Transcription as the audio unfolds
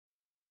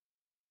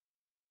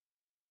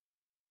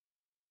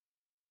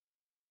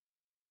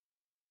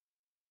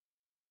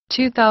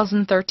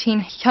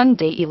2013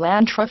 Hyundai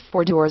Elantra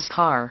 4-doors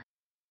car.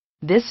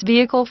 This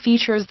vehicle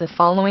features the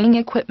following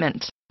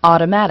equipment: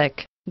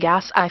 automatic,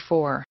 gas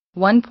i4,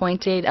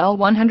 1.8L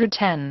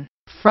 110,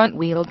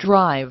 front-wheel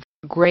drive,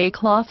 gray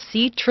cloth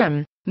seat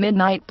trim,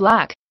 midnight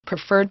black,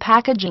 preferred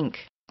packaging,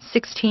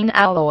 16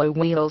 alloy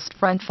wheels,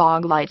 front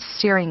fog lights,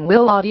 steering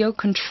wheel audio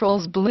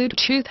controls,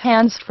 Bluetooth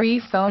hands-free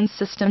phone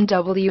system,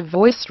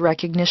 voice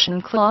recognition,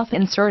 cloth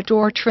insert,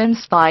 door trim,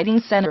 sliding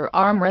center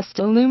armrest,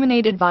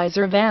 illuminated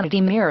visor,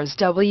 vanity mirrors,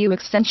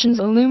 extensions,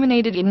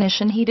 illuminated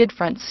ignition, heated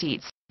front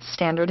seats,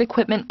 standard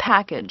equipment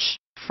package,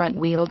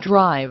 front-wheel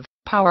drive,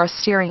 power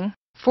steering,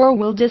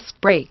 4-wheel disc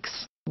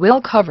brakes,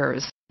 wheel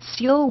covers,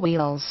 steel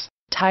wheels,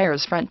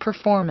 tires, front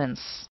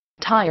performance,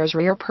 tires,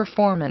 rear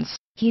performance,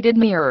 heated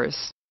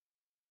mirrors.